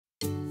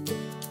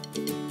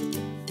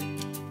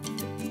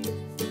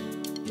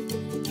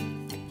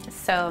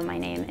So my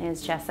name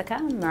is Jessica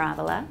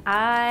Maravola.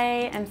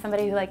 I am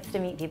somebody who likes to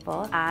meet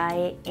people.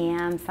 I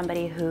am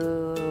somebody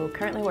who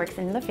currently works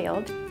in the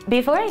field.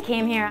 Before I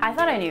came here, I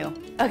thought I knew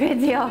a good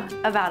deal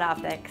about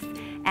optics.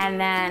 And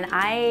then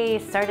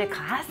I started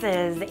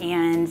classes,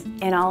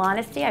 and in all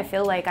honesty, I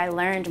feel like I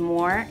learned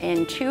more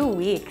in 2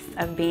 weeks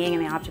of being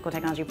in the optical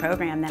technology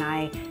program than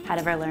I had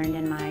ever learned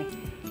in my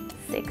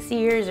 6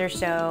 years or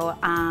so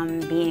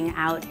being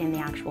out in the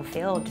actual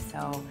field.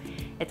 So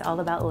it's all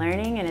about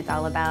learning, and it's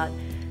all about,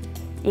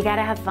 you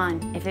gotta have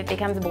fun. If it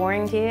becomes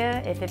boring to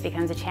you, if it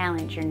becomes a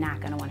challenge, you're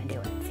not gonna wanna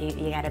do it. So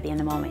you gotta be in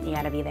the moment, you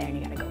gotta be there, and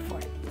you gotta go for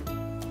it.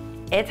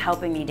 It's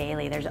helping me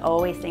daily. There's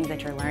always things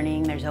that you're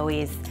learning. There's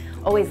always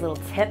little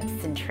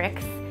tips and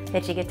tricks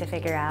that you get to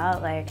figure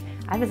out. Like,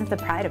 I have a sense of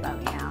pride about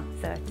me now,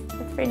 so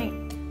it's pretty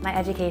neat. My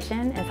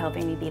education is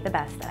helping me be the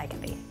best that I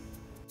can be.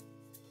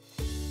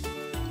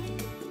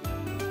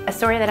 A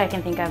story that I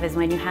can think of is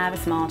when you have a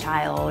small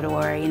child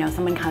or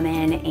someone come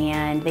in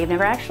and they've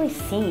never actually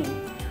seen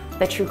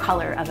the true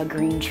color of a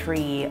green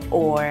tree,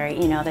 or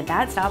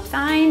that stop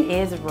sign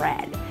is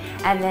red.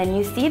 And then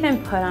you see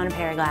them put on a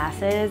pair of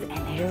glasses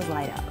and they just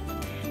light up.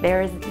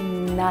 There is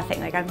nothing,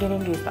 like I'm getting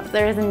goosebumps,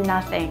 there is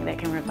nothing that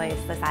can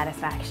replace the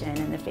satisfaction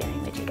and the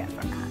feeling that you get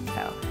from that.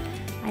 So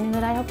I know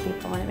that I help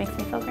people and it makes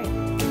me feel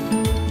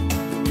great.